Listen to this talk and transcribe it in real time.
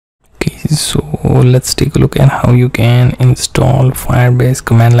So let's take a look at how you can install Firebase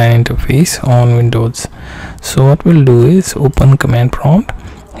command line interface on Windows. So what we'll do is open command prompt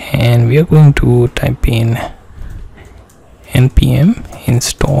and we are going to type in npm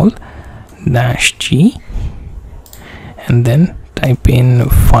install -g and then type in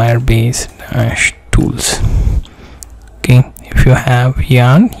Firebase -tools. Okay, if you have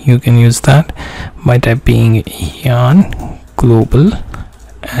yarn, you can use that by typing yarn global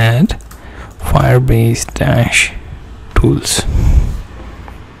add Firebase -tools.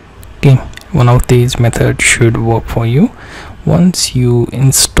 Okay, one of these methods should work for you. Once you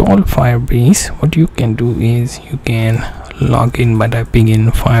install Firebase, what you can do is you can log in by typing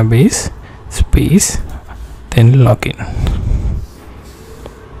in Firebase space then login.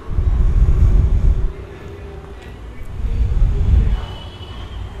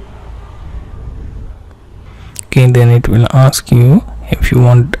 Okay, then it will ask you if you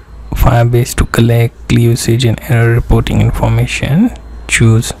want Firebase to collect usage and error reporting information.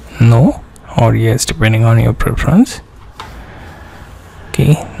 Choose no or yes depending on your preference.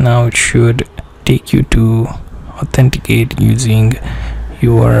 Okay, now it should take you to authenticate using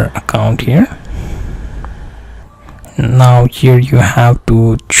your account here. Now here you have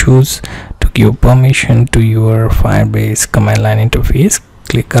to choose to give permission to your Firebase command line interface.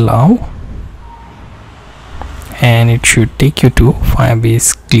 Click allow and it should take you to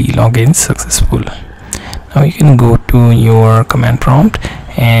Firebase CLI login successful. Now you can go to your command prompt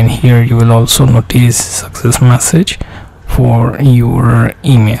and here you will also notice success message for your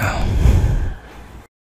email.